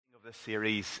A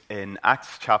series in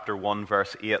Acts chapter 1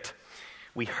 verse 8.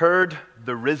 We heard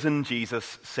the risen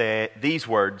Jesus say these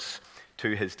words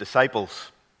to his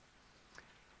disciples.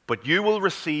 But you will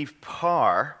receive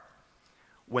power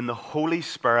when the Holy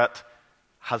Spirit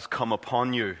has come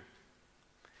upon you.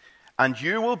 And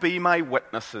you will be my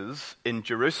witnesses in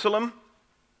Jerusalem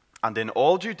and in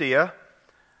all Judea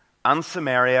and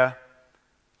Samaria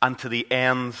and to the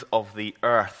ends of the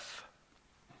earth.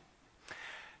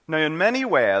 Now, in many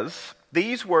ways,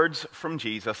 these words from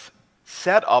Jesus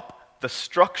set up the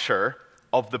structure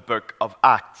of the book of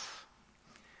Acts.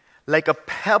 Like a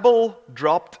pebble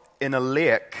dropped in a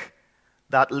lake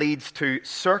that leads to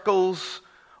circles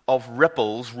of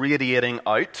ripples radiating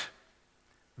out,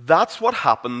 that's what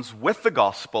happens with the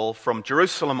gospel from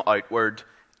Jerusalem outward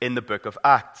in the book of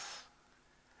Acts.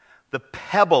 The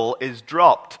pebble is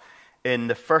dropped in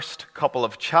the first couple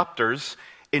of chapters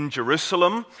in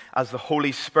Jerusalem as the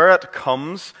Holy Spirit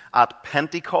comes at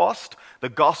Pentecost. The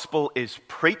gospel is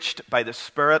preached by the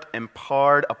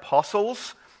Spirit-empowered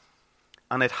apostles,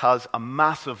 and it has a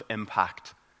massive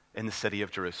impact in the city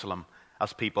of Jerusalem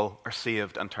as people are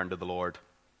saved and turn to the Lord.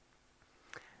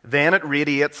 Then it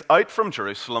radiates out from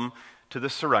Jerusalem to the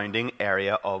surrounding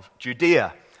area of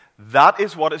Judea. That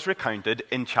is what is recounted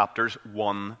in chapters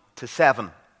 1 to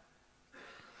 7.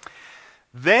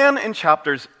 Then in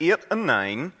chapters 8 and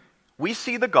 9, we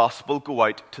see the gospel go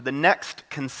out to the next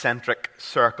concentric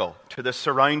circle, to the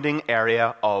surrounding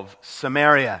area of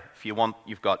Samaria. If you want,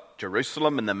 you've got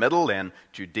Jerusalem in the middle, then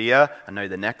Judea, and now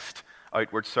the next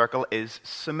outward circle is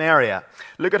Samaria.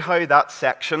 Look at how that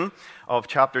section of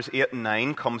chapters 8 and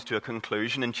 9 comes to a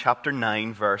conclusion in chapter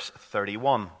 9, verse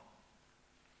 31.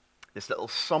 This little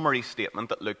summary statement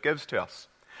that Luke gives to us.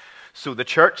 So the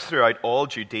church throughout all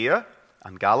Judea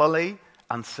and Galilee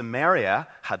and Samaria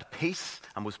had peace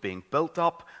and was being built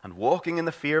up and walking in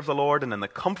the fear of the Lord and in the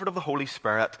comfort of the Holy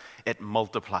Spirit, it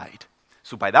multiplied.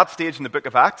 So by that stage in the book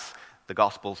of Acts, the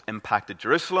gospel's impacted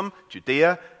Jerusalem,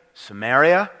 Judea,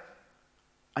 Samaria,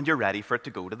 and you're ready for it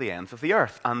to go to the ends of the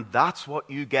earth. And that's what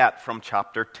you get from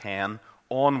chapter 10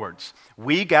 onwards.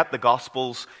 We get the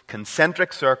gospel's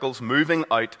concentric circles moving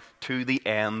out to the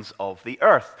ends of the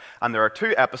earth. And there are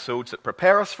two episodes that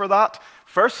prepare us for that.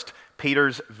 First,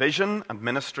 Peter's vision and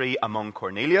ministry among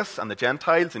Cornelius and the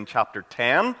Gentiles in chapter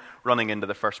 10, running into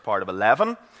the first part of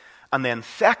 11. And then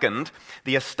second,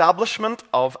 the establishment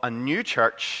of a new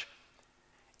church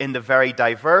in the very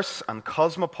diverse and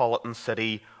cosmopolitan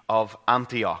city of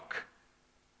Antioch.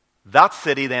 That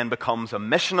city then becomes a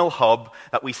missional hub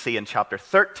that we see in chapter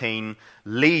 13,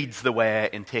 leads the way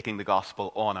in taking the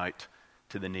gospel on out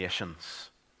to the nations.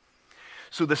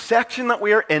 So the section that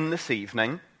we are in this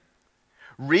evening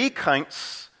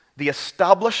recounts the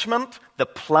establishment, the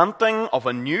planting of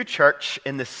a new church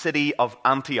in the city of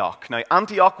Antioch. Now,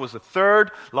 Antioch was the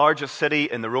third largest city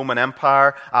in the Roman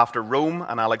Empire after Rome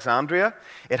and Alexandria.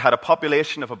 It had a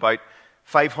population of about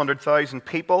 500,000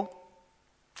 people.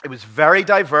 It was very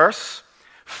diverse,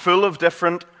 full of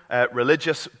different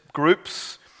religious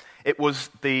groups. It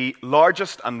was the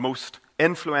largest and most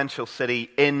influential city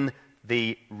in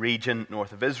the region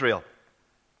north of Israel.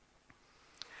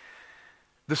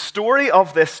 The story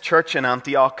of this church in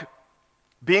Antioch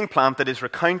being planted is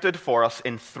recounted for us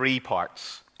in three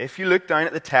parts. If you look down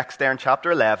at the text there in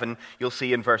chapter 11, you'll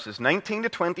see in verses 19 to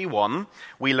 21,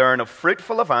 we learn of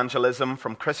fruitful evangelism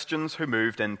from Christians who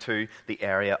moved into the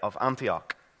area of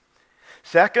Antioch.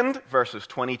 Second, verses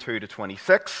 22 to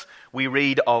 26, we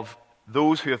read of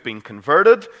those who have been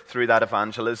converted through that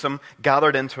evangelism,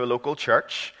 gathered into a local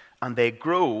church, and they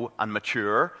grow and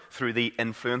mature through the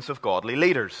influence of godly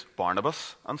leaders,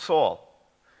 Barnabas and Saul.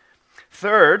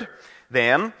 Third,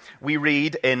 then, we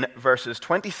read in verses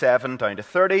 27 down to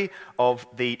 30 of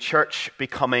the church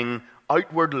becoming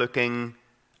outward-looking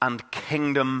and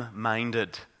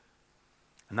kingdom-minded.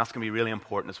 And that's going to be really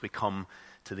important as we come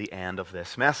to the end of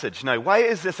this message. Now, why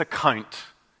is this account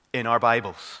in our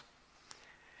Bibles?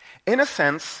 In a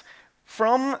sense,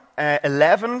 from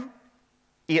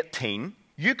 11:18,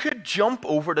 you could jump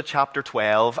over to chapter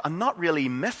 12 and not really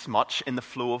miss much in the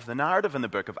flow of the narrative in the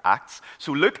book of Acts.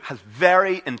 So Luke has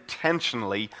very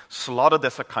intentionally slotted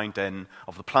this account in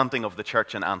of the planting of the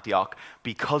church in Antioch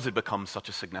because it becomes such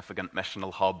a significant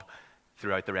missional hub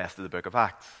throughout the rest of the book of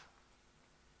Acts.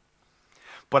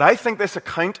 But I think this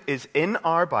account is in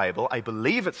our Bible, I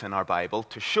believe it's in our Bible,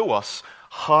 to show us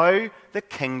how the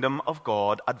kingdom of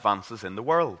God advances in the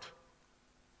world.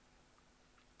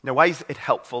 Now, why is it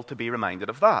helpful to be reminded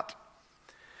of that?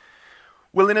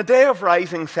 Well, in a day of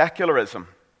rising secularism,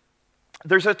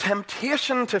 there's a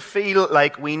temptation to feel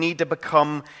like we need to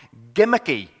become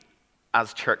gimmicky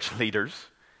as church leaders,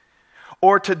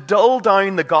 or to dull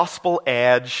down the gospel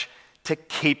edge to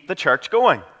keep the church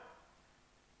going.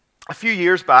 A few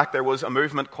years back, there was a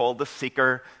movement called the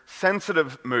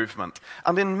seeker-sensitive movement.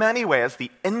 And in many ways,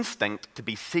 the instinct to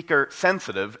be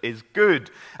seeker-sensitive is good.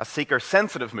 A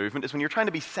seeker-sensitive movement is when you're trying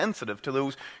to be sensitive to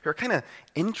those who are kind of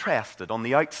interested on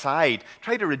the outside,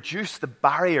 try to reduce the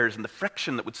barriers and the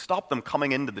friction that would stop them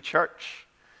coming into the church.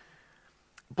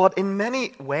 But in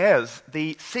many ways,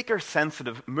 the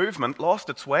seeker-sensitive movement lost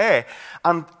its way,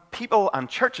 and people and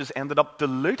churches ended up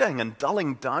diluting and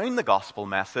dulling down the gospel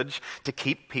message to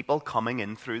keep people coming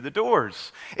in through the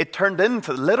doors. It turned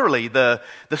into literally the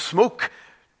smoke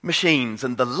machines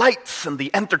and the lights and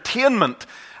the entertainment,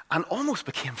 and almost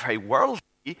became very worldly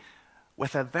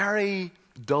with a very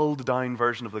dulled down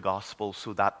version of the gospel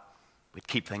so that we'd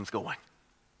keep things going.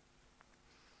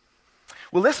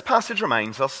 Well, this passage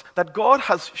reminds us that God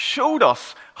has showed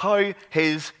us how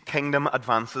his kingdom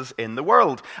advances in the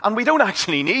world. And we don't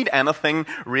actually need anything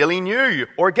really new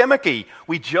or gimmicky.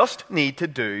 We just need to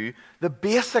do the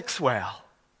basics well.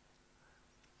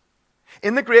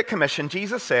 In the Great Commission,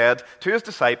 Jesus said to his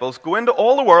disciples, go into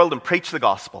all the world and preach the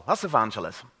gospel. That's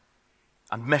evangelism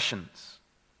and missions.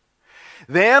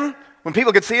 Then, when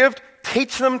people get saved,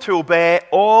 teach them to obey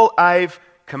all I've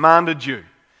commanded you.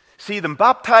 See them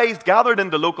baptized, gathered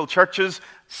into local churches,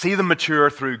 see them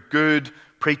mature through good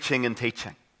preaching and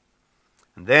teaching.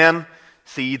 And then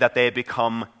see that they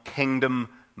become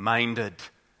kingdom-minded.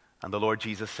 And the Lord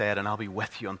Jesus said, and I'll be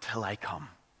with you until I come.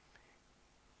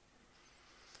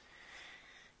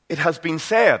 It has been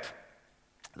said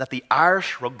that the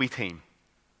Irish rugby team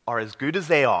are as good as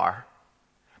they are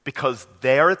because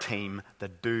they're a team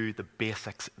that do the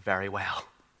basics very well.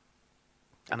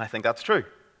 And I think that's true.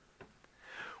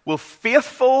 Well,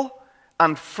 faithful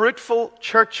and fruitful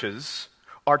churches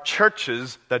are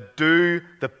churches that do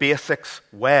the basics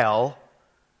well,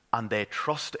 and they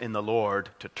trust in the Lord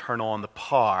to turn on the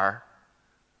power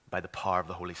by the power of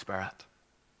the Holy Spirit.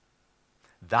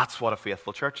 That's what a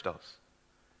faithful church does.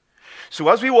 So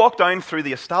as we walk down through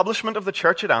the establishment of the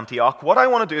church at Antioch, what I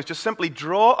want to do is just simply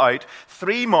draw out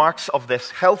 3 marks of this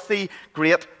healthy,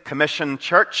 Great Commission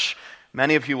church.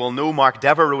 Many of you will know Mark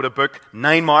Dever wrote a book,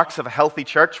 9 Marks of a Healthy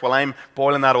Church. Well, I'm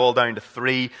boiling that all down to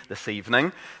 3 this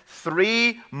evening.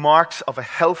 3 marks of a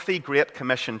healthy Great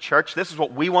Commission church. This is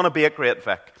what we want to be at Great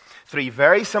Vic. 3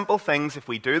 very simple things. If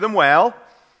we do them well,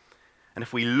 and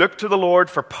if we look to the Lord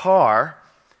for power,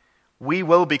 we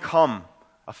will become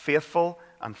a faithful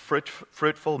and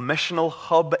fruitful missional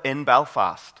hub in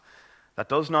Belfast that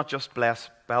does not just bless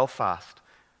Belfast,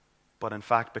 but in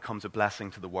fact becomes a blessing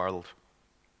to the world.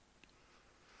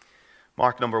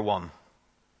 Mark number 1.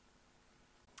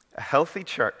 A healthy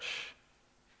church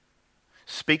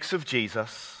speaks of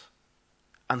Jesus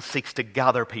and seeks to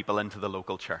gather people into the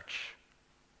local church.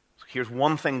 So here's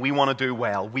one thing we want to do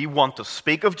well. We want to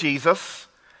speak of Jesus,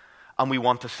 and we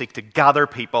want to seek to gather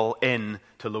people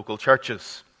into local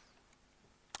churches.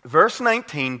 Verse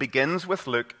 19 begins with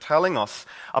Luke telling us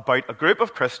about a group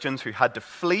of Christians who had to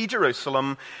flee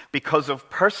Jerusalem because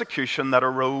of persecution that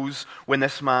arose when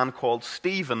this man called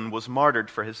Stephen was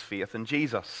martyred for his faith in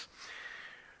Jesus.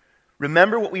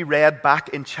 Remember what we read back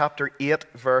in chapter 8,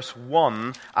 verse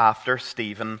 1, after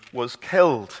Stephen was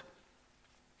killed.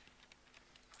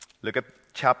 Look at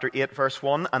chapter 8, verse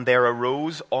 1. And there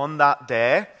arose on that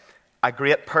day a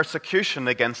great persecution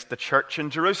against the church in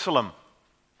Jerusalem.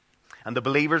 And the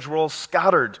believers were all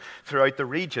scattered throughout the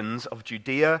regions of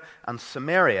Judea and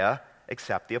Samaria,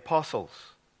 except the apostles.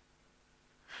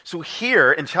 So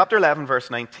here, in chapter 11, verse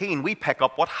 19, we pick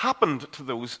up what happened to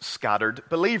those scattered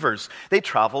believers. They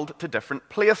traveled to different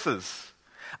places.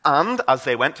 And as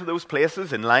they went to those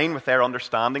places in line with their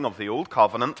understanding of the Old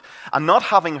Covenant, and not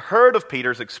having heard of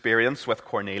Peter's experience with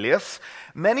Cornelius,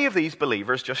 many of these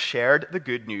believers just shared the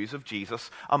good news of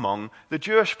Jesus among the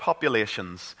Jewish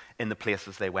populations in the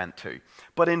places they went to.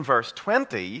 But in verse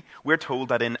 20, we're told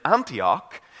that in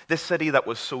Antioch, this city that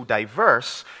was so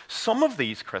diverse, some of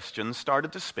these Christians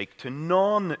started to speak to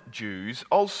non-Jews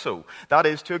also. That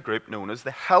is, to a group known as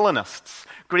the Hellenists,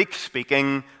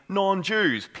 Greek-speaking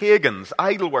non-Jews, pagans,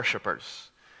 idol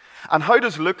worshippers. And how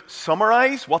does Luke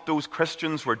summarize what those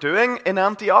Christians were doing in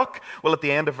Antioch? Well, at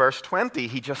the end of verse 20,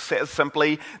 he just says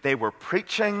simply, they were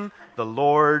preaching the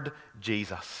Lord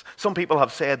Jesus. Some people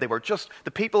have said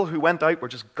the people who went out were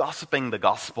just gossiping the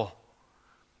gospel.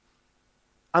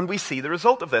 And we see the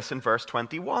result of this in verse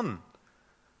 21.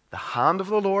 The hand of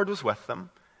the Lord was with them,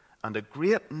 and a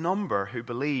great number who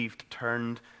believed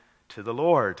turned to the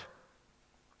Lord.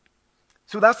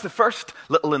 So that's the first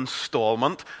little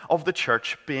installment of the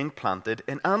church being planted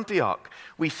in Antioch.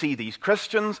 We see these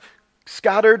Christians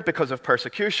scattered because of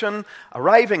persecution,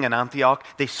 arriving in Antioch,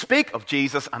 they speak of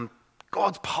Jesus and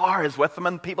God's power is with them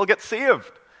and people get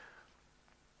saved.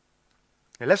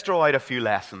 Now let's draw out a few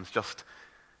lessons just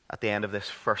at the end of this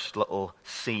first little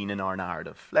scene in our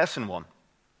narrative. Lesson 1.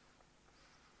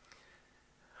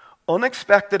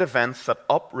 Unexpected events that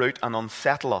uproot and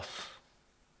unsettle us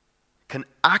can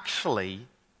actually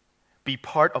be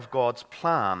part of God's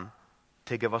plan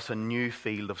to give us a new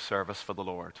field of service for the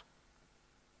Lord.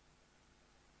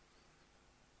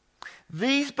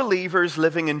 These believers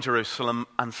living in Jerusalem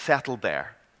and settled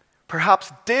there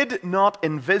perhaps did not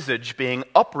envisage being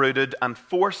uprooted and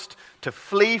forced to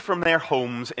flee from their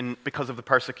homes because of the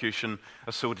persecution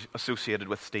associated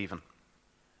with Stephen.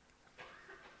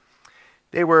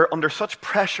 They were under such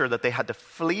pressure that they had to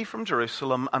flee from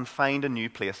Jerusalem and find a new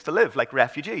place to live, like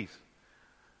refugees.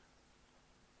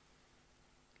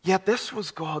 Yet this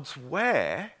was God's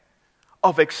way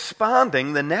of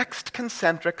expanding the next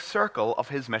concentric circle of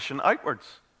his mission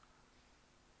outwards.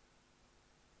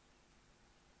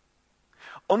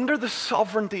 Under the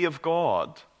sovereignty of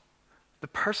God, the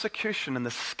persecution and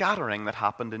the scattering that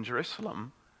happened in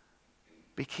Jerusalem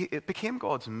became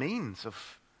God's means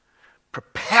of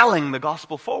propelling the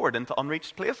gospel forward into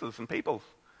unreached places and peoples.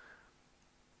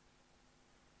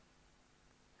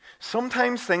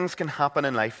 Sometimes things can happen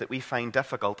in life that we find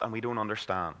difficult and we don't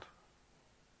understand.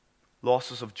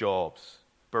 Losses of jobs,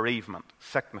 bereavement,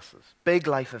 sicknesses, big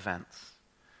life events.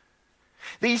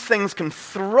 These things can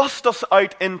thrust us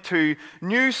out into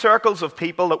new circles of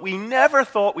people that we never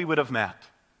thought we would have met.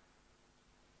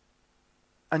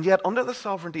 And yet, under the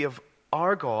sovereignty of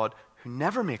our God, who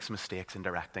never makes mistakes in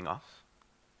directing us,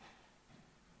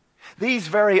 these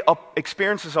very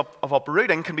experiences of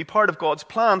uprooting can be part of God's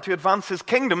plan to advance his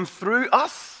kingdom through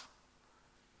us.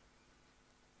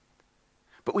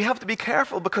 But we have to be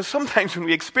careful because sometimes when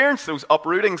we experience those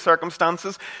uprooting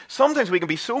circumstances, sometimes we can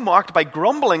be so marked by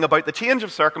grumbling about the change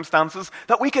of circumstances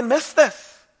that we can miss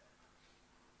this.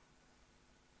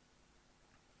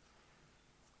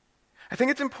 I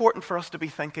think it's important for us to be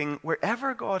thinking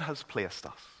wherever God has placed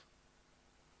us.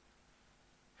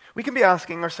 We can be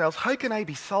asking ourselves, how can I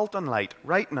be salt and light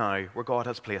right now where God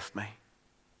has placed me?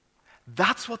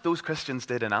 That's what those Christians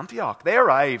did in Antioch. They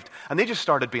arrived and they just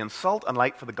started being salt and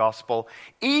light for the gospel,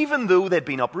 even though they'd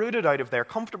been uprooted out of their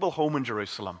comfortable home in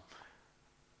Jerusalem.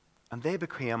 And they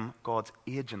became God's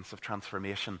agents of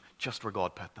transformation just where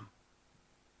God put them.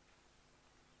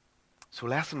 So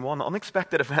lesson 1,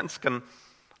 unexpected events can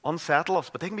unsettle us,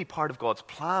 but they can be part of God's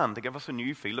plan to give us a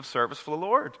new field of service for the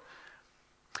Lord.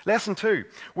 Lesson 2,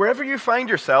 wherever you find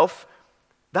yourself,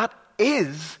 that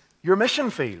is your mission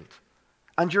field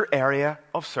and your area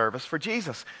of service for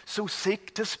Jesus. So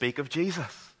seek to speak of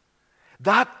Jesus.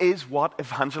 That is what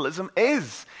evangelism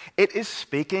is. It is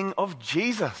speaking of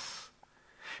Jesus.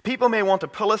 People may want to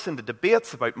pull us into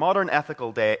debates about modern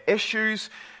ethical day issues,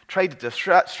 try to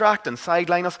distract and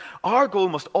sideline us. Our goal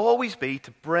must always be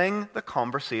to bring the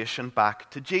conversation back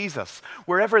to Jesus.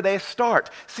 Wherever they start,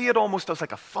 see it almost as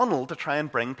like a funnel to try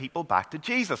and bring people back to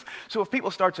Jesus. So if people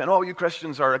start saying, oh, you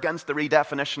Christians are against the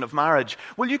redefinition of marriage,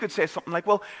 well, you could say something like,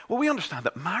 well, we understand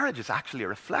that marriage is actually a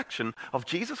reflection of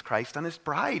Jesus Christ and his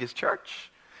bride, his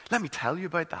church. Let me tell you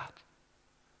about that.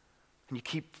 And you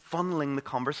keep funneling the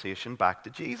conversation back to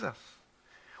Jesus.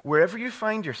 Wherever you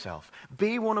find yourself,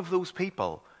 be one of those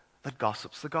people that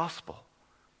gossips the gospel.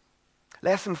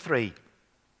 Lesson 3.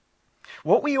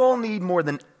 What we all need more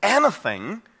than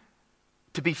anything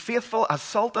to be faithful as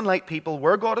salt and light people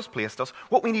where God has placed us,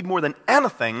 what we need more than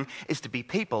anything is to be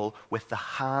people with the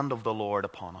hand of the Lord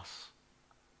upon us.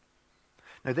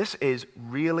 Now this is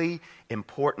really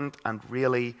important and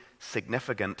really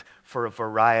significant for a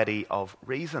variety of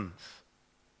reasons.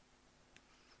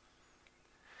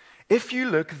 If you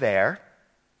look there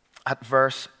at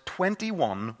verse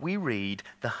 21, we read,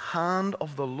 the hand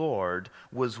of the Lord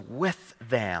was with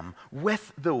them,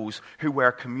 with those who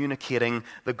were communicating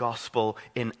the gospel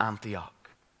in Antioch.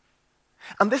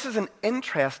 And this is an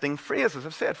interesting phrase, as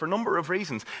I've said, for a number of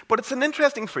reasons. But it's an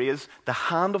interesting phrase, the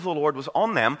hand of the Lord was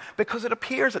on them, because it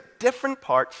appears at different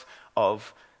parts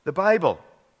of the Bible.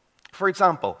 For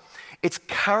example, it's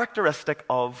characteristic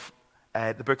of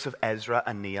the books of Ezra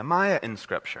and Nehemiah in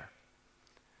Scripture.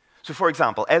 So, for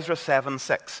example, Ezra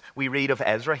 7:6, we read of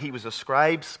Ezra, he was a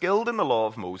scribe skilled in the law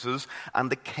of Moses,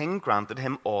 and the king granted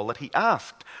him all that he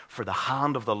asked, for the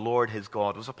hand of the Lord his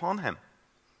God was upon him.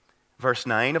 Verse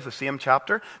 9 of the same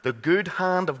chapter, the good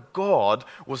hand of God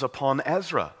was upon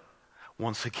Ezra.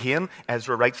 Once again,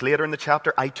 Ezra writes later in the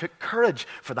chapter, I took courage,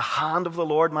 for the hand of the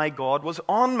Lord my God was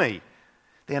on me.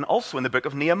 Then also in the book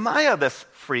of Nehemiah, this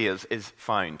phrase is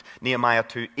found. Nehemiah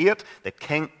 2:8,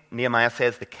 Nehemiah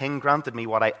says, "The king granted me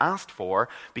what I asked for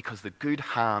because the good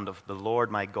hand of the Lord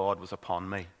my God was upon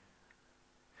me."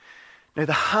 Now,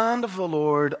 the hand of the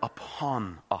Lord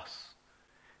upon us.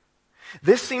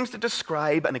 This seems to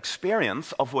describe an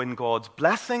experience of when God's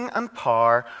blessing and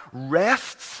power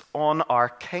rests on our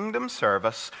kingdom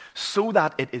service so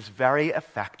that it is very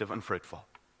effective and fruitful.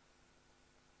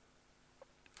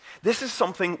 This is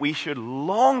something we should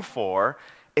long for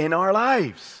in our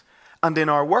lives and in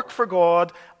our work for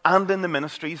God and in the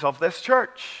ministries of this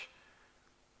church.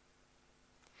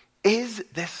 Is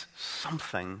this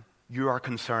something you are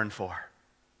concerned for?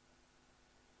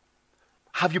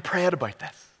 Have you prayed about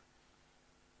this?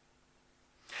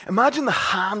 Imagine the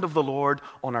hand of the Lord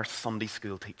on our Sunday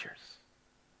school teachers,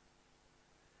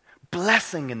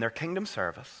 blessing in their kingdom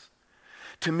service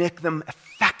to make them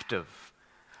effective,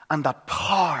 and that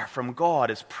power from God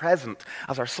is present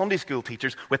as our Sunday school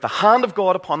teachers, with the hand of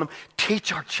God upon them,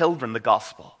 teach our children the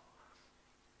gospel.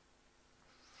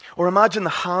 Or imagine the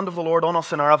hand of the Lord on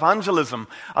us in our evangelism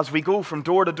as we go from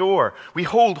door to door. We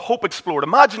hold Hope Explored.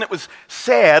 Imagine it was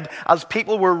said as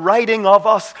people were writing of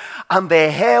us, and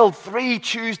they held 3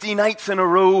 Tuesday nights in a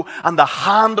row, and the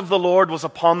hand of the Lord was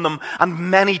upon them, and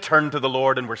many turned to the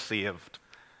Lord and were saved.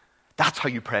 That's how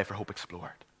you pray for Hope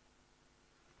Explored.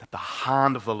 That the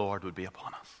hand of the Lord would be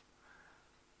upon us.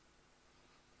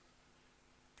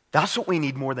 That's what we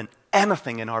need more than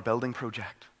anything in our building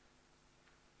project.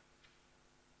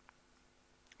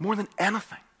 More than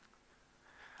anything.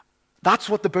 That's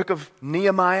what the book of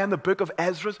Nehemiah and the book of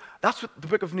Ezra, that's what the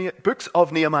books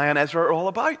of Nehemiah and Ezra are all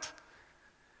about.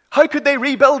 How could they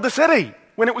rebuild the city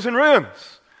when it was in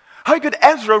ruins? How could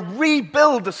Ezra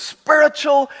rebuild the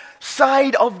spiritual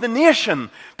side of the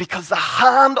nation? Because the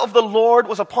hand of the Lord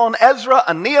was upon Ezra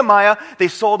and Nehemiah. They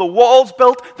saw the walls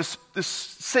built, the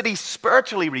city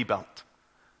spiritually rebuilt.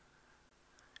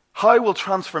 How will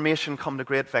transformation come to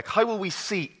Great Vic? How will we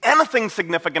see anything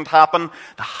significant happen?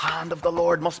 The hand of the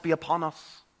Lord must be upon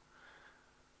us.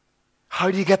 How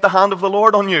do you get the hand of the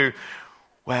Lord on you?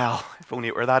 Well, if only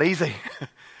it were that easy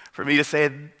for me to say,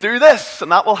 do this,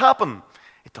 and that will happen.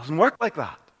 It doesn't work like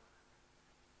that.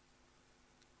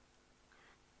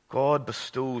 God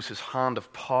bestows his hand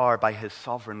of power by his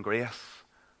sovereign grace.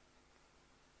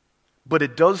 But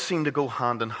it does seem to go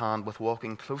hand in hand with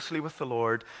walking closely with the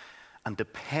Lord and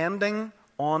depending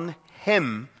on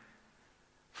him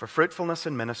for fruitfulness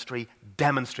in ministry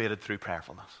demonstrated through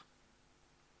prayerfulness.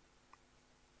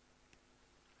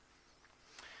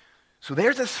 So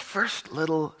there's this first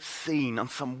little scene and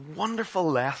some wonderful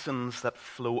lessons that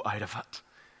flow out of it.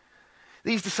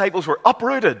 These disciples were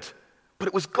uprooted, but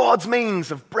it was God's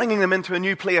means of bringing them into a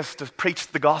new place to preach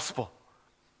the gospel.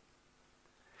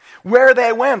 Where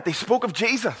they went, they spoke of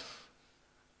Jesus.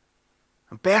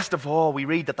 And best of all, we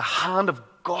read that the hand of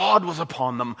God was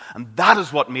upon them, and that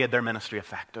is what made their ministry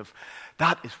effective.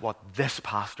 That is what this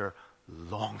pastor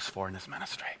longs for in his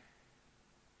ministry.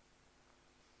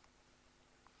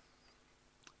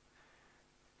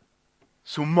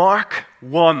 So mark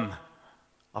one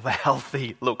of a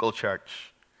healthy local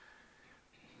church.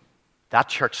 That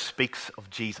church speaks of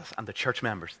Jesus and the church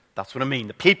members. That's what I mean,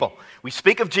 the people. We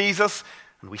speak of Jesus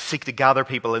and we seek to gather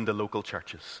people into local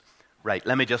churches. Right,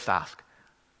 let me just ask.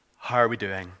 How are we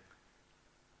doing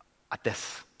at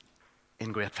this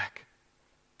in Great Vic?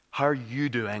 How are you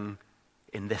doing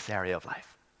in this area of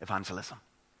life, evangelism?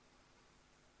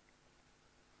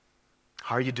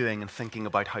 How are you doing in thinking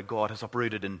about how God has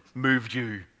uprooted and moved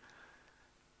you?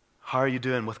 How are you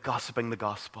doing with gossiping the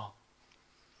gospel?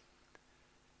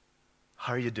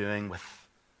 How are you doing with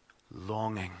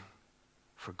longing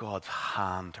for God's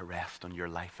hand to rest on your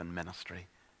life and ministry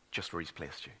just where he's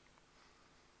placed you?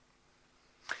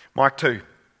 Mark 2.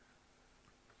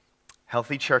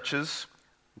 Healthy churches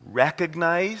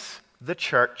recognize the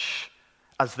church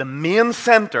as the main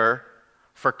center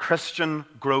for Christian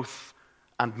growth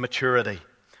and maturity.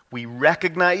 We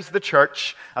recognize the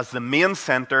church as the main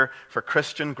center for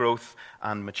Christian growth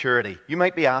and maturity. You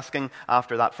might be asking,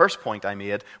 after that first point I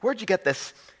made, where'd you get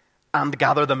this and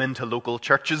gather them into local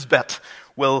churches bit?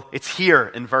 Well, it's here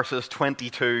in verses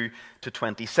 22 to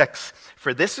 26.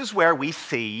 For this is where we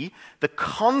see the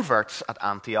converts at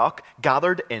Antioch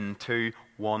gathered into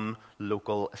one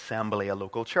local assembly, a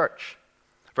local church.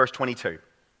 Verse 22.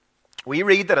 We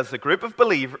read that as the group of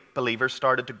believers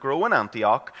started to grow in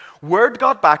Antioch, word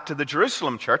got back to the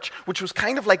Jerusalem church, which was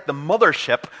kind of like the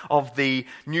mothership of the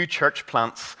new church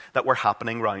plants that were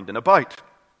happening round and about.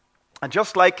 And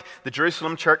just like the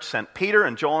Jerusalem church sent Peter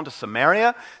and John to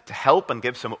Samaria to help and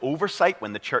give some oversight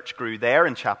when the church grew there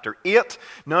in chapter 8,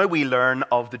 now we learn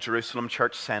of the Jerusalem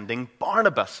church sending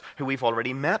Barnabas, who we've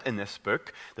already met in this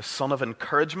book, the son of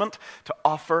encouragement, to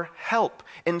offer help,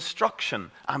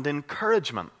 instruction, and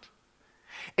encouragement.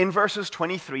 In verses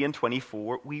 23 and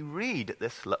 24, we read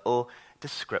this little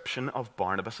description of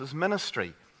Barnabas'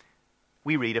 ministry.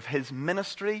 We read of his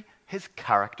ministry, his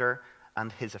character,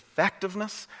 and his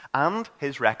effectiveness, and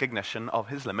his recognition of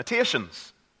his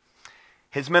limitations.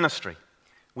 His ministry.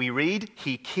 We read,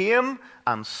 he came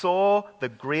and saw the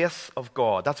grace of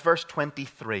God. That's verse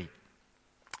 23.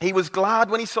 He was glad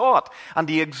when he saw it, and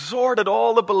he exhorted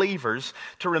all the believers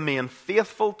to remain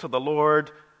faithful to the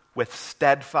Lord with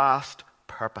steadfast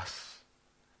purpose.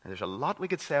 Now, there's a lot we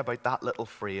could say about that little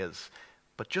phrase,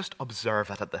 but just observe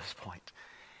it at this point.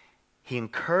 He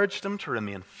encouraged them to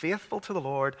remain faithful to the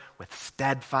Lord with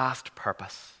steadfast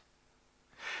purpose.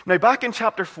 Now, back in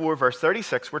chapter 4, verse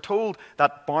 36, we're told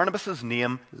that Barnabas'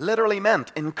 name literally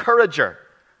meant encourager.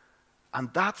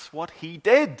 And that's what he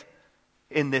did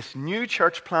in this new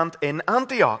church plant in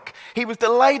Antioch. He was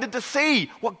delighted to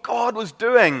see what God was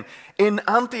doing in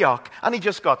Antioch, and he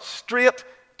just got straight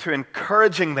to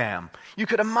encouraging them. You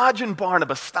could imagine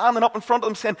Barnabas standing up in front of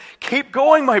them saying, keep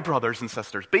going, my brothers and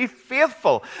sisters. Be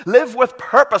faithful. Live with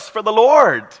purpose for the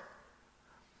Lord.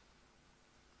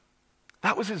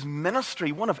 That was his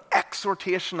ministry, one of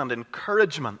exhortation and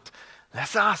encouragement.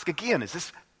 Let's ask again, is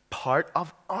this part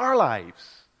of our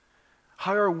lives?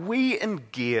 How are we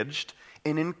engaged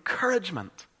in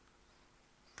encouragement?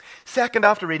 Second,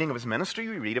 after reading of his ministry,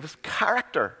 we read of his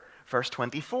character. Verse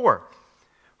 24.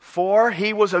 For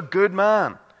he was a good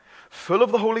man, full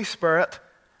of the Holy Spirit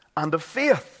and of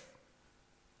faith.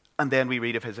 And then we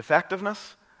read of his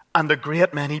effectiveness, and a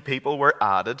great many people were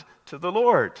added to the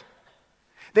Lord.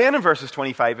 Then in verses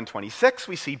 25 and 26,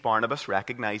 we see Barnabas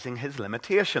recognizing his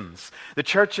limitations. The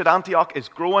church at Antioch is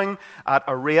growing at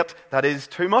a rate that is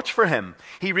too much for him.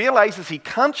 He realizes he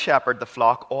can't shepherd the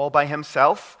flock all by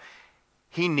himself.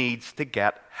 He needs to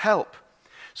get help.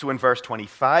 So in verse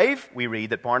 25, we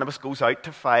read that Barnabas goes out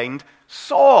to find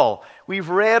Saul. We've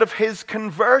read of his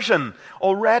conversion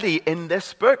already in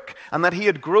this book, and that he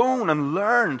had grown and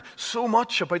learned so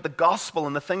much about the gospel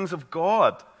and the things of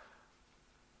God.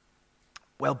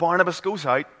 Well, Barnabas goes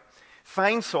out,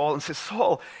 finds Saul, and says,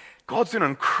 Saul, God's doing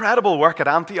incredible work at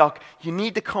Antioch. You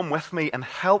need to come with me and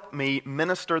help me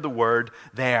minister the word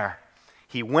there.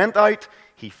 He went out,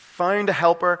 he found a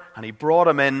helper, and he brought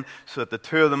him in so that the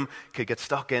two of them could get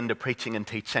stuck into preaching and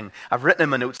teaching. I've written in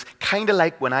my notes, kind of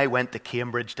like when I went to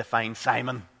Cambridge to find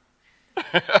Simon.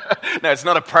 Now, it's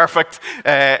not a perfect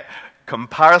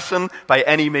comparison by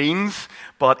any means,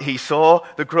 but he saw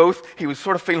the growth. He was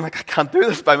sort of feeling like, I can't do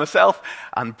this by myself,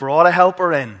 and brought a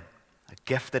helper in, a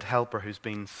gifted helper who's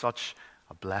been such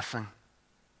a blessing.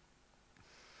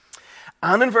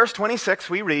 And in verse 26,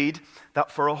 we read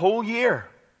that for a whole year,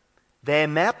 they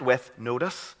met with,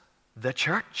 notice, the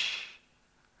church,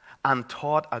 and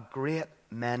taught a great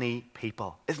many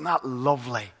people. Isn't that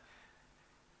lovely?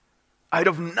 Out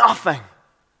of nothing.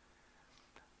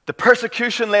 The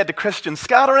persecution led to Christian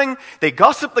scattering. They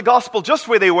gossiped the gospel just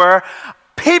where they were.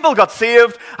 People got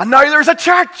saved, and now there's a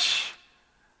church.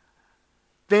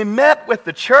 They met with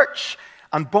the church,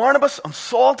 and Barnabas and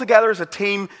Saul together as a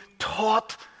team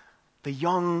taught the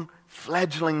young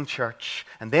fledgling church.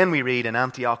 And then we read in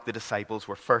Antioch the disciples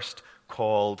were first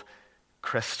called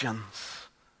Christians.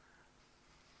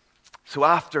 So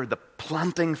after the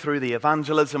planting through the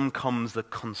evangelism comes the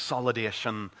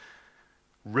consolidation,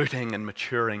 rooting and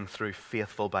maturing through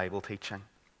faithful Bible teaching.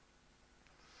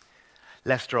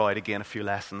 Let's draw out again a few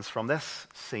lessons from this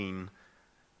scene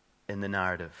in the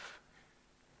narrative.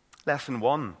 Lesson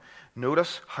 1.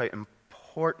 Notice how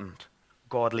important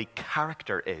godly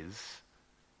character is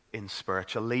in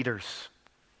spiritual leaders.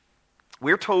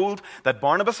 We're told that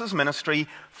Barnabas' ministry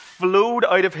flowed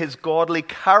out of his godly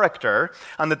character,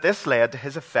 and that this led to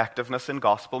his effectiveness in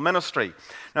gospel ministry.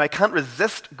 Now, I can't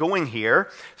resist going here.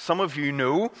 Some of you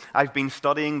know I've been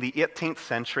studying the 18th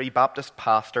century Baptist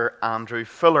pastor Andrew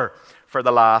Fuller for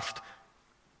the last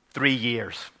 3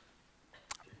 years.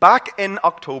 Back in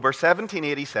October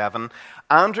 1787,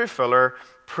 Andrew Fuller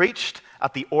preached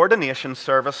at the ordination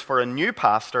service for a new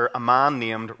pastor, a man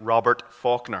named Robert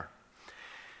Faulkner.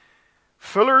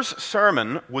 Fuller's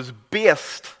sermon was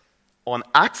based on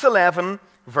Acts 11,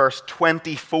 verse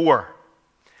 24.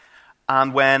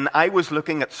 And when I was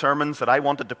looking at sermons that I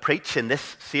wanted to preach in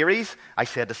this series, I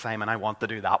said to Simon, I want to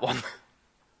do that one.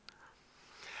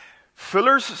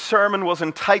 Fuller's sermon was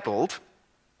entitled,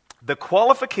 the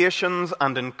qualifications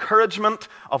and encouragement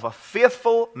of a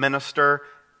faithful minister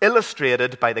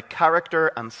illustrated by the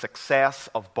character and success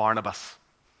of Barnabas.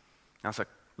 That's a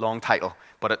long title,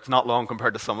 but it's not long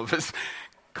compared to some of his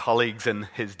colleagues in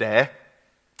his day.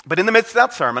 But in the midst of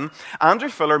that sermon, Andrew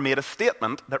Fuller made a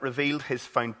statement that revealed his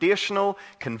foundational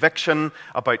conviction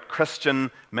about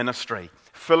Christian ministry.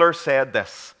 Fuller said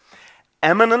this: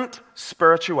 "Eminent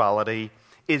spirituality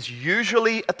is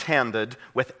usually attended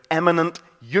with eminent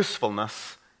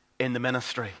usefulness in the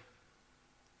ministry."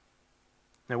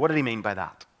 Now, what did he mean by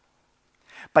that?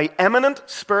 By eminent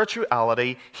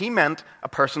spirituality, he meant a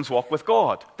person's walk with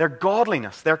God, their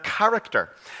godliness, their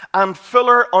character. And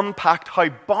Fuller unpacked how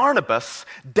Barnabas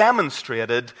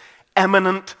demonstrated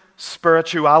eminent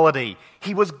spirituality.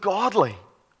 He was godly.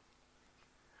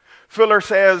 Fuller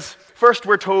says, first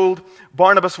we're told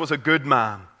Barnabas was a good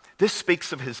man. This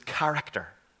speaks of his character.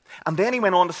 And then he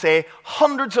went on to say,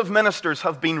 hundreds of ministers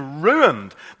have been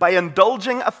ruined by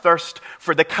indulging a thirst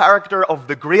for the character of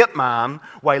the great man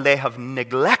while they have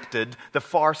neglected the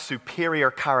far superior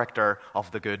character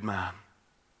of the good man.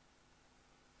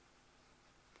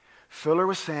 Fuller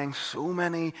was saying so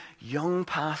many young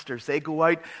pastors, they go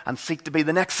out and seek to be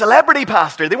the next celebrity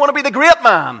pastor. They want to be the great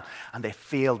man. And they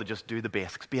fail to just do the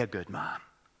basics. Be a good man.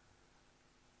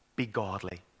 Be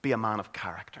godly. Be a man of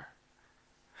character.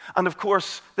 And of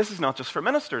course, this is not just for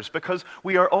ministers, because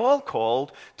we are all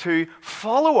called to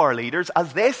follow our leaders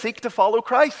as they seek to follow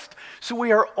Christ. So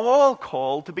we are all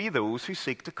called to be those who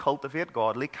seek to cultivate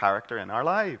godly character in our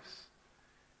lives.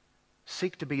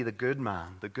 Seek to be the good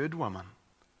man, the good woman.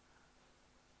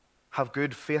 Have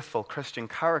good, faithful Christian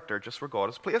character just where God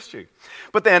has placed you.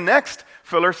 But then next,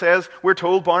 Fuller says, we're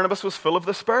told Barnabas was full of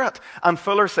the Spirit. And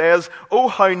Fuller says, oh,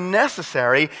 how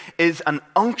necessary is an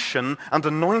unction and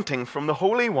anointing from the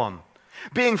Holy One.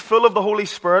 Being full of the Holy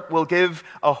Spirit will give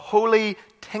a holy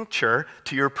tincture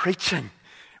to your preaching.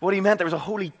 What he meant, there was a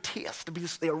holy taste, to be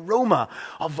the aroma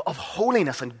of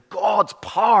holiness and God's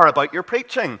power about your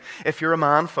preaching, if you're a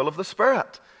man full of the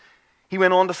Spirit. He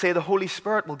went on to say the Holy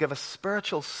Spirit will give a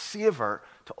spiritual savor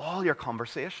to all your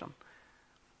conversation.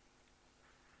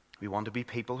 We want to be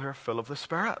people who are full of the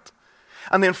Spirit.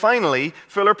 And then finally,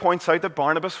 Fuller points out that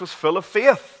Barnabas was full of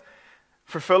faith.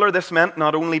 For Fuller, this meant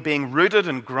not only being rooted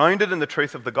and grounded in the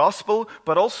truth of the gospel,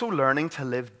 but also learning to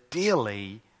live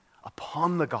daily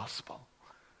upon the gospel.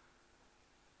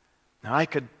 Now, I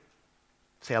could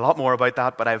say a lot more about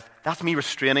that, but that's me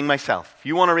restraining myself. If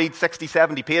you want to read 60,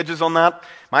 70 pages on that,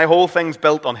 my whole thing's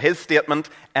built on his statement,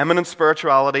 eminent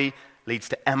spirituality leads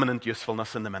to eminent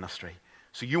usefulness in the ministry.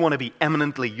 So you want to be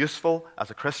eminently useful as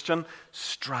a Christian,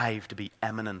 strive to be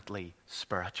eminently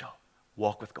spiritual.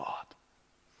 Walk with God.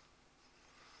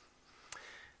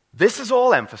 This is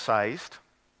all emphasized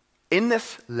in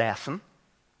this lesson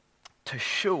to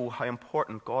show how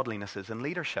important godliness is in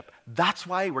leadership. That's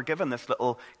why we're given this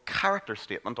little character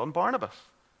statement on Barnabas.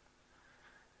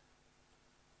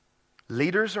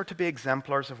 Leaders are to be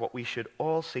exemplars of what we should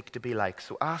all seek to be like.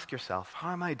 So ask yourself,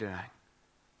 how am I doing?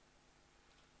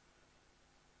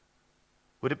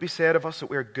 Would it be said of us that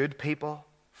we're good people,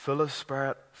 full of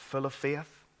spirit, full of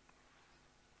faith?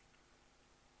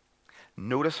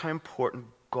 Notice how important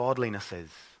godliness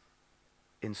is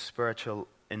in spiritual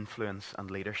influence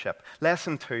and leadership.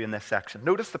 Lesson 2 in this section.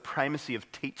 Notice the primacy of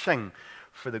teaching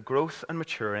for the growth and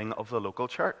maturing of the local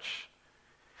church.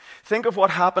 Think of what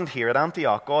happened here at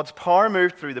Antioch. God's power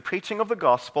moved through the preaching of the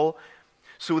gospel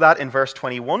so that in verse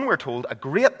 21 we're told a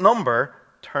great number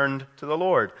turned to the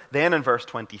Lord. Then in verse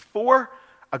 24,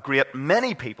 a great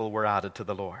many people were added to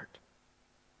the Lord.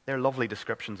 They're lovely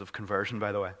descriptions of conversion,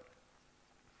 by the way.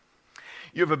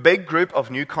 You have a big group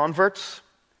of new converts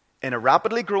in a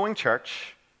rapidly growing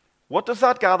church. What does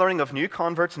that gathering of new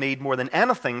converts need more than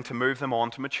anything to move them on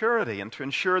to maturity and to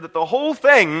ensure that the whole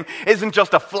thing isn't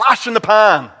just a flash in the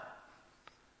pan?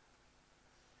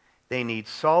 They need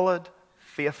solid,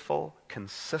 faithful,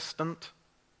 consistent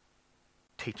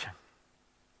teaching,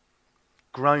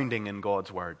 grounding in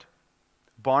God's word.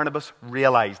 Barnabas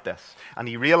realized this, and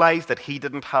he realized that he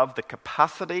didn't have the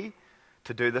capacity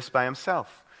to do this by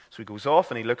himself. So he goes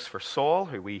off and he looks for Saul,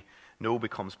 who we know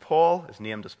becomes Paul, is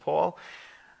named as Paul.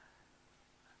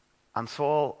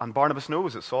 And Barnabas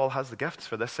knows that Saul has the gifts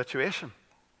for this situation.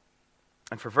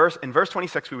 And in verse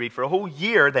 26 we read, for a whole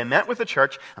year they met with the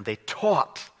church and they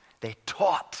taught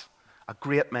a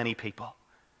great many people.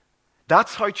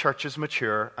 That's how churches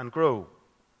mature and grow.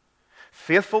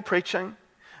 Faithful preaching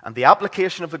and the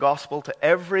application of the gospel to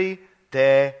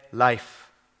everyday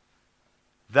life.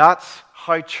 That's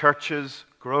how churches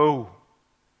grow.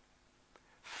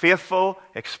 Faithful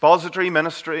expository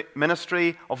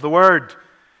ministry of the word.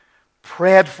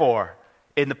 prayed for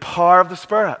in the power of the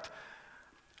Spirit.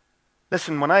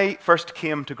 Listen, when I first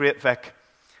came to Great Vic,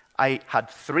 I had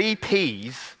 3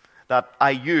 P's that I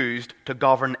used to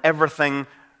govern everything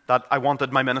that I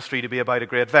wanted my ministry to be about at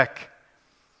Great Vic.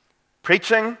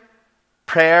 Preaching,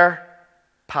 prayer,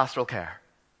 pastoral care.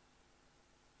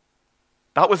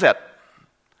 That was it.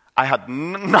 I had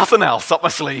nothing else up my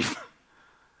sleeve.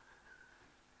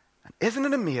 And isn't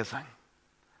it amazing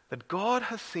that God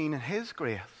has seen in His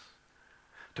grace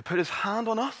to put His hand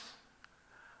on us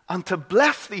and to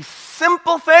bless these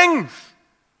simple things?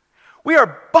 We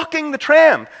are bucking the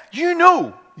trend. You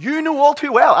know all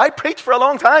too well. I preached for a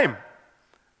long time.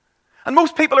 And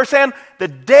most people are saying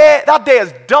that day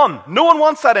is done. No one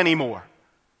wants that anymore.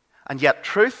 And yet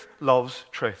truth loves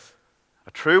truth.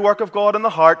 A true work of God in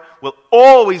the heart will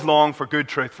always long for good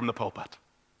truth from the pulpit.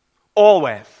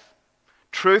 Always.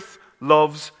 Truth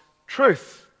loves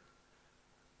truth.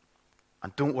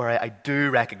 And don't worry, I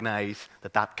do recognize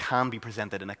that can be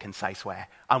presented in a concise way.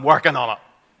 I'm working on it.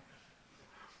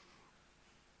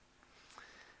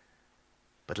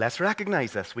 But let's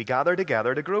recognize this. We gather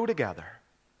together to grow together.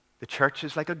 The church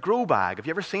is like a grow bag. Have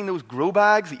you ever seen those grow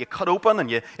bags that you cut open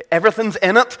and everything's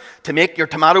in it to make your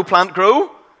tomato plant grow?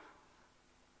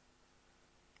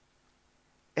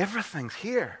 Everything's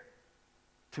here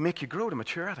to make you grow to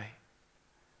maturity.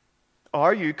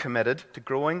 Are you committed to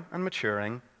growing and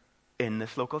maturing in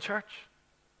this local church?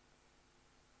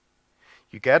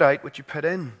 You get out what you put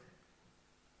in.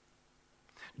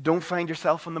 Don't find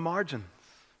yourself on the margins.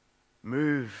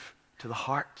 Move to the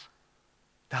heart.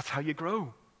 That's how you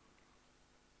grow.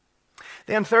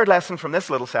 Then third lesson from this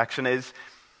little section is,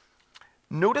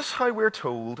 notice how we're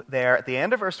told there at the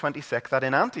end of verse 26 that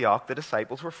in Antioch the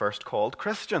disciples were first called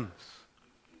Christians.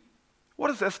 What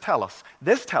does this tell us?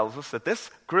 This tells us that this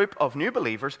group of new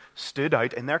believers stood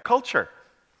out in their culture.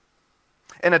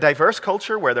 In a diverse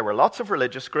culture where there were lots of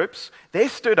religious groups, they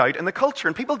stood out in the culture,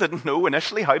 and people didn't know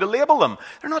initially how to label them.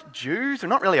 They're not Jews, they're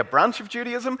not really a branch of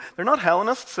Judaism, they're not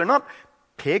Hellenists, they're not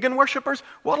pagan worshippers.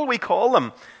 What will we call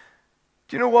them?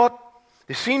 Do you know what?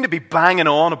 They seem to be banging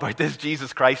on about this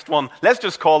Jesus Christ one. Let's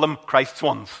just call them Christ's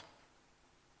ones.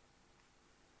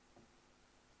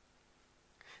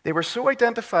 They were so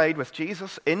identified with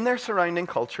Jesus in their surrounding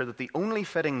culture that the only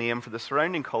fitting name for the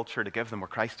surrounding culture to give them were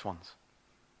Christ's ones.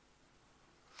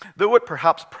 Though it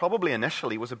perhaps probably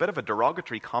initially was a bit of a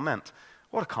derogatory comment,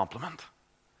 what a compliment.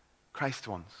 Christ's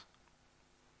ones.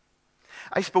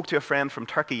 I spoke to a friend from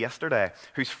Turkey yesterday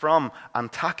who's from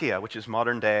Antakya, which is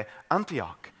modern-day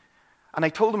Antioch. And I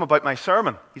told him about my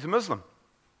sermon. He's a Muslim.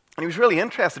 And he was really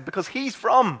interested because he's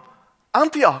from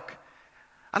Antioch.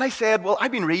 And I said, well,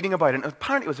 I've been reading about it. And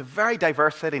apparently it was a very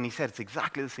diverse city. And he said, it's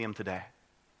exactly the same today.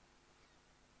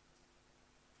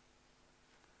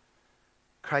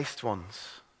 Christ ones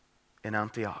in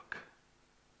Antioch.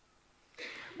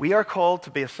 We are called to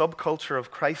be a subculture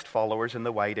of Christ followers in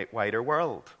the wider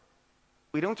world.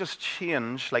 We don't just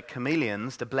change like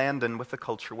chameleons to blend in with the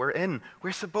culture we're in.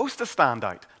 We're supposed to stand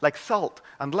out like salt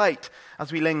and light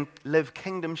as we live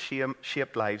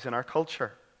kingdom-shaped lives in our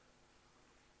culture.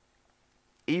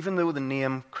 Even though the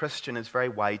name Christian is very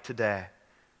wide today,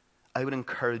 I would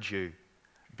encourage you,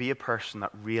 be a person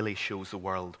that really shows the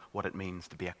world what it means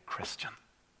to be a Christian.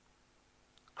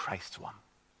 Christ's one.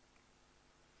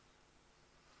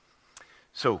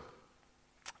 So,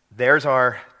 there's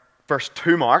our first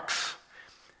 2 marks.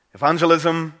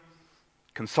 Evangelism,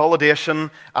 consolidation.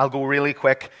 I'll go really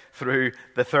quick through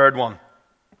the third one.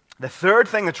 The third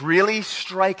thing that's really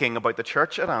striking about the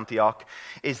church at Antioch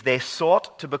is they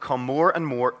sought to become more and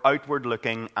more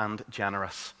outward-looking and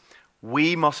generous.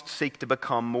 We must seek to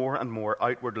become more and more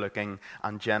outward-looking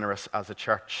and generous as a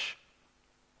church.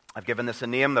 I've given this a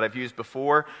name that I've used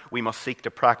before. We must seek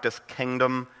to practice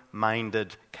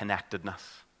kingdom-minded connectedness.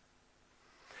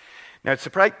 Now,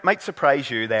 it might surprise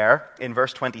you there in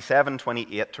verse 27,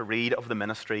 28 to read of the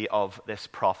ministry of this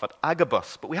prophet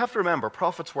Agabus. But we have to remember,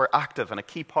 prophets were active and a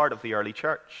key part of the early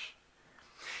church.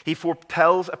 He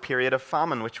foretells a period of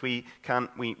famine, which we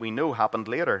know happened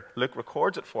later. Luke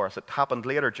records it for us. It happened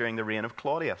later during the reign of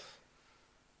Claudius.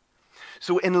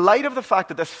 So in light of the fact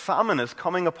that this famine is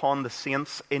coming upon the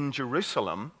saints in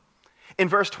Jerusalem, in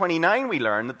verse 29 we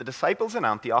learn that the disciples in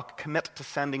Antioch commit to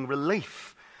sending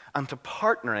relief and to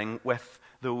partnering with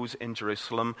those in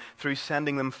Jerusalem through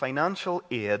sending them financial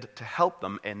aid to help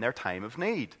them in their time of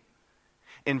need.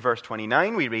 In verse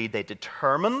 29 we read, they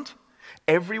determined,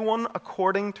 everyone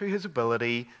according to his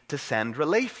ability, to send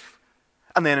relief.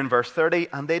 And then in verse 30,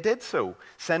 and they did so,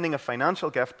 sending a financial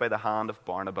gift by the hand of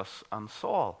Barnabas and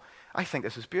Saul. I think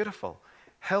this is beautiful.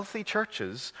 Healthy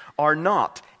churches are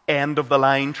not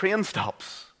end-of-the-line train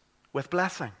stops. with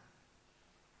blessing.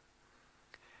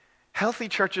 Healthy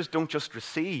churches don't just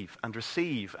receive and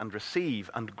receive and receive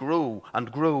and grow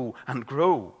and grow and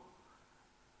grow.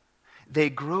 They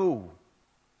grow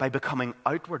by becoming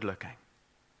outward looking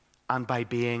and by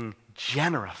being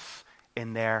generous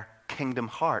in their kingdom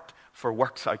heart for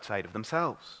works outside of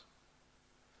themselves.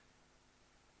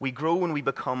 We grow when we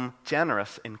become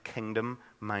generous in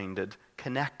kingdom-minded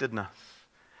connectedness.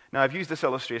 Now, I've used this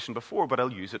illustration before, but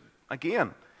I'll use it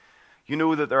again. You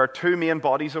know that there are two main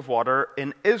bodies of water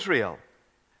in Israel.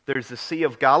 There's the Sea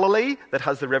of Galilee that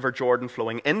has the River Jordan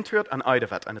flowing into it and out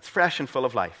of it, and it's fresh and full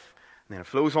of life. And then it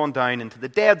flows on down into the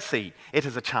Dead Sea. It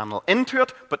has a channel into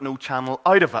it, but no channel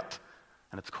out of it.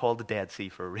 And it's called the Dead Sea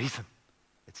for a reason.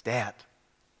 It's dead.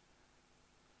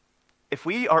 If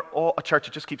we are all a church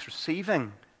that just keeps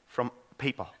receiving from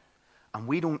people, and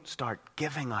we don't start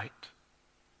giving out,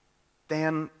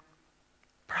 then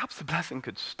perhaps the blessing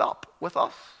could stop with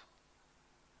us.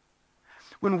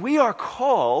 When we are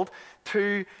called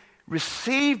to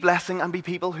receive blessing and be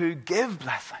people who give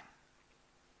blessing,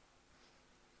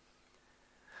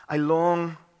 I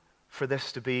long for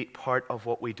this to be part of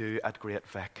what we do at Great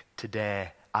Vic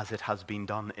today, as it has been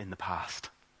done in the past.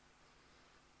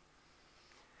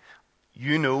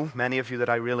 You know, many of you, that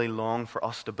I really long for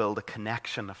us to build a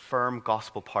connection, a firm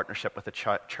gospel partnership with the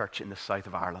church in the south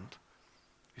of Ireland.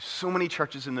 There's so many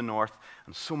churches in the north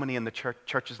and so many in the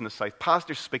churches in the south.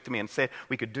 Pastors speak to me and say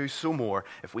we could do so more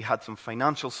if we had some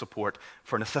financial support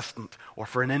for an assistant or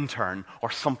for an intern or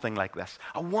something like this.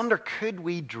 I wonder, could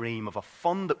we dream of a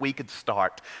fund that we could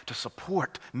start to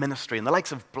support ministry in the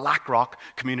likes of Blackrock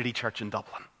Community Church in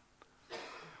Dublin?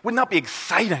 Wouldn't that be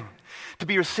exciting to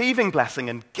be receiving blessing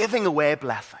and giving away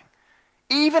blessing,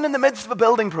 even in the midst of a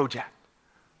building project?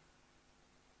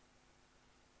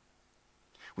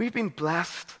 We've been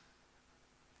blessed.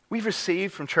 We've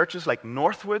received from churches like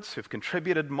Northwoods, who've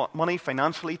contributed money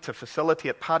financially to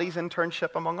facilitate Paddy's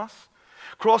internship among us.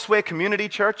 Crossway Community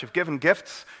Church have given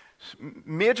gifts,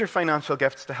 major financial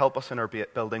gifts, to help us in our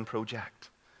building project.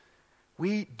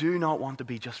 We do not want to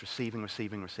be just receiving.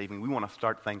 We want to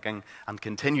start thinking and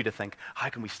continue to think, how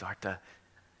can we start to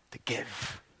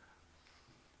give?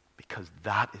 Because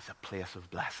that is a place of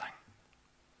blessing.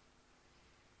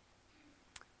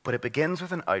 But it begins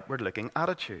with an outward-looking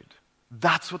attitude.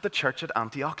 That's what the church at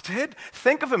Antioch did.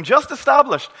 Think of them, just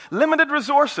established, limited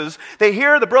resources. They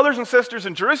hear the brothers and sisters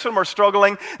in Jerusalem are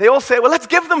struggling. They all say, well, let's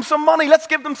give them some money, let's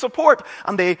give them support.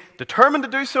 And they determine to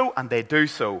do so, and they do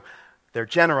so. Their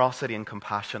generosity and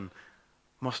compassion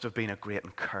must have been a great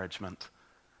encouragement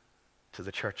to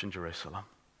the church in Jerusalem.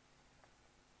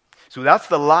 So that's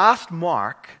the last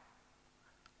mark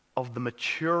of the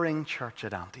maturing church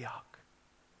at Antioch.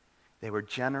 They were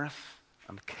generous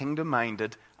and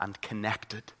kingdom-minded and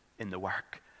connected in the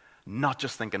work, not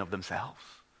just thinking of themselves.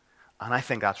 And I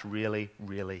think that's really,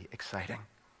 really exciting.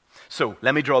 So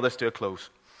let me draw this to a close.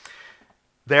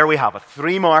 There we have it.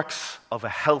 3 marks of a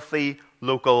healthy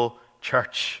local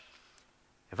church: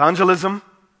 evangelism,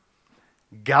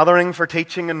 gathering for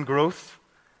teaching and growth,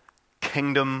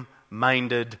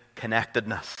 kingdom-minded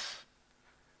connectedness.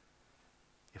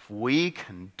 If we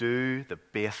can do the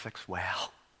basics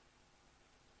well,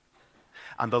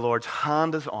 and the Lord's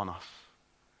hand is on us,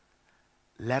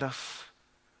 let us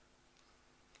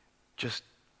just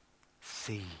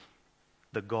see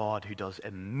the God who does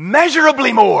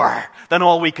immeasurably more than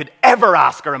all we could ever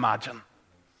ask or imagine,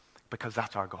 because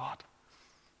that's our God.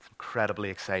 It's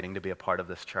incredibly exciting to be a part of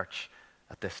this church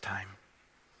at this time.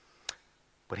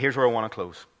 But here's where I want to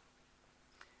close.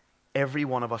 Every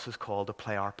one of us is called to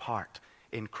play our part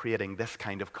in creating this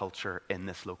kind of culture in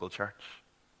this local church.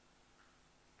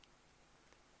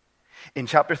 In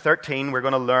chapter 13, we're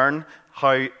going to learn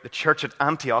how the church at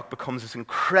Antioch becomes this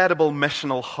incredible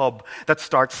missional hub that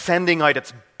starts sending out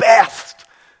its best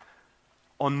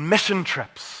on mission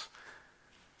trips.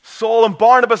 Saul and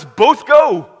Barnabas both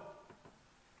go.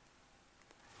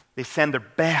 They send their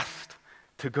best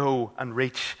to go and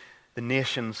reach the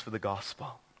nations for the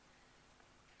gospel.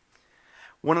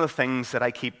 One of the things that I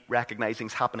keep recognizing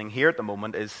is happening here at the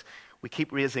moment is we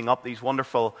keep raising up these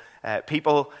wonderful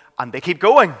people, and they keep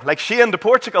going, like Shane to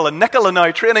Portugal and Nicola now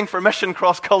training for mission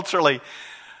cross-culturally.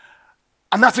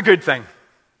 And that's a good thing.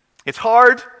 It's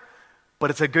hard, but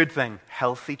it's a good thing.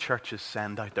 Healthy churches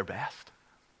send out their best.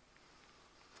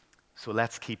 So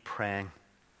let's keep praying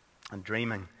and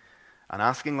dreaming and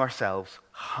asking ourselves,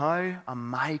 how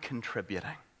am I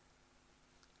contributing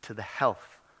to the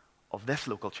health of this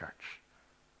local church?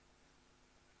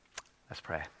 Let's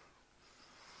pray.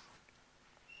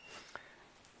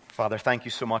 Father, thank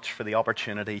you so much for the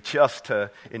opportunity just to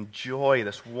enjoy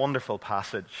this wonderful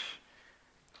passage.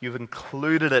 you've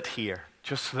included it here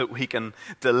just so that we can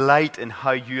delight in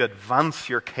how you advance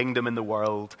your kingdom in the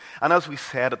world. And as we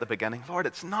said at the beginning, Lord,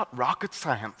 it's not rocket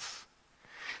science.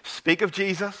 Speak of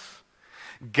Jesus,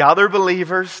 gather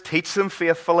believers, teach them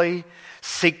faithfully,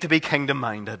 seek to be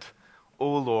kingdom-minded.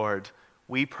 Oh Lord,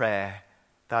 we pray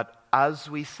that as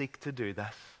we seek to do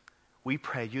this, we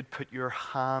pray you'd put your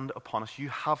hand upon us. You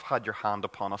have had your hand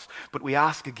upon us, but we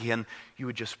ask again, you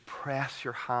would just press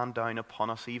your hand down upon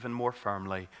us even more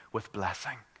firmly with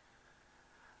blessing.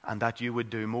 And that you would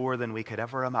do more than we could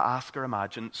ever ask or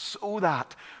imagine, so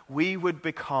that we would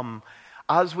become,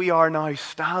 as we are now,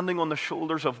 standing on the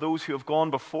shoulders of those who have gone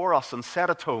before us and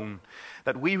set a tone,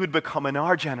 that we would become in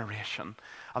our generation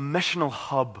a missional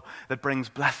hub that brings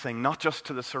blessing, not just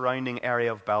to the surrounding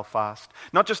area of Belfast,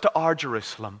 not just to our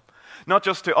Jerusalem, not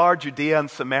just to our Judea and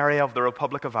Samaria of the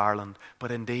Republic of Ireland,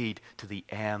 but indeed to the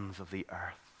ends of the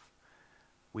earth.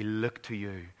 We look to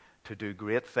you to do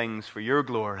great things for your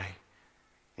glory.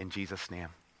 In Jesus' name,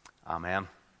 amen.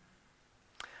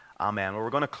 Amen. Well, we're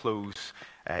going to close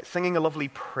singing a lovely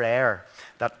prayer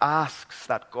that asks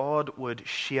that God would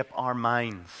shape our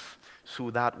minds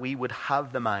so that we would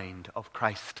have the mind of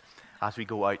Christ as we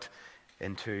go out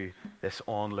into this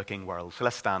onlooking world. So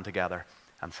let's stand together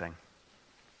and sing.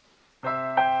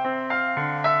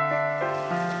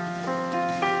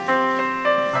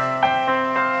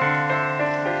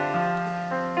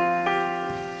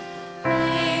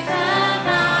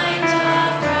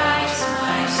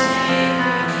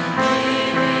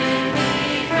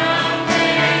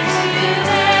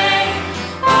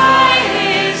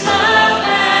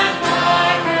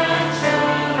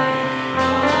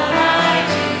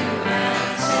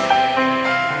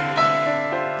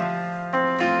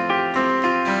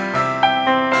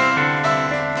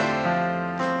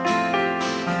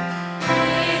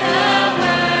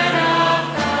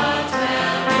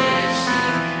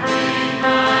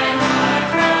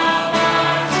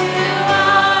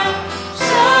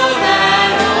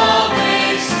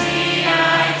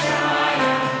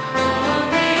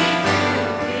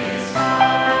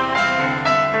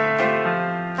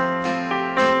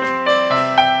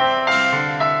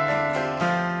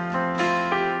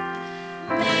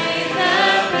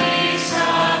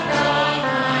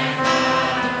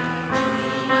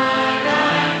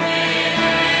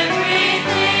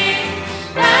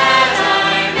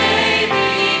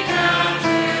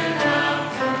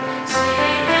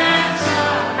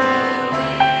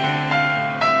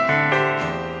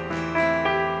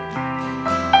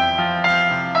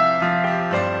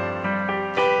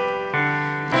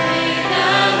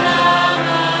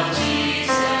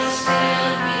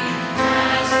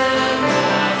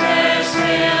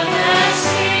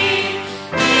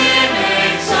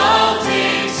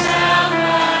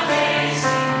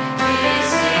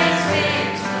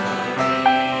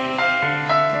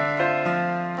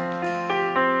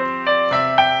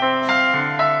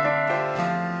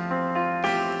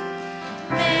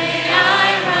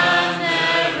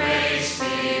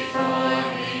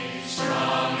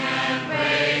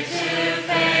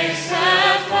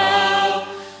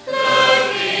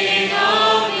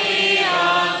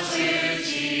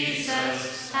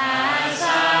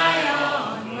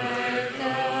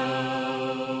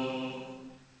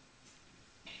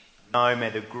 Now may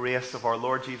the grace of our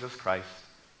Lord Jesus Christ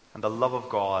and the love of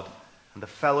God and the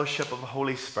fellowship of the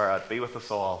Holy Spirit be with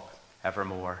us all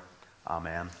evermore.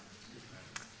 Amen.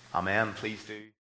 Amen. Please do.